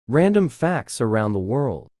Random facts around the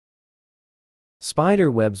world.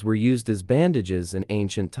 Spider webs were used as bandages in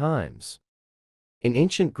ancient times. In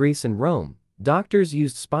ancient Greece and Rome, doctors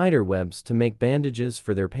used spider webs to make bandages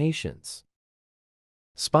for their patients.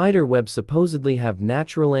 Spider webs supposedly have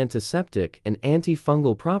natural antiseptic and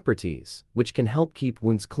antifungal properties, which can help keep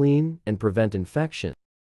wounds clean and prevent infection.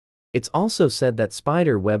 It's also said that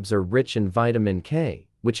spider webs are rich in vitamin K,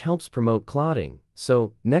 which helps promote clotting,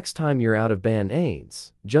 so next time you're out of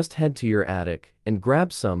Band-Aids, just head to your attic and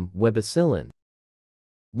grab some Webicillin.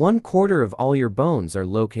 1/4 of all your bones are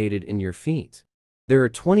located in your feet. There are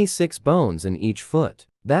 26 bones in each foot.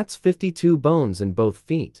 That's 52 bones in both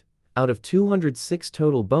feet, out of 206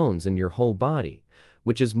 total bones in your whole body,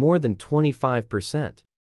 which is more than 25%.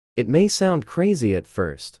 It may sound crazy at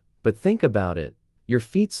first, but think about it. Your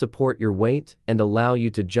feet support your weight and allow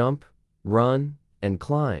you to jump, run, and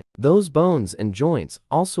climb. Those bones and joints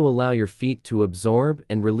also allow your feet to absorb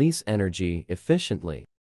and release energy efficiently.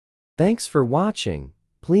 Thanks for watching.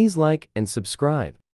 Please like and subscribe.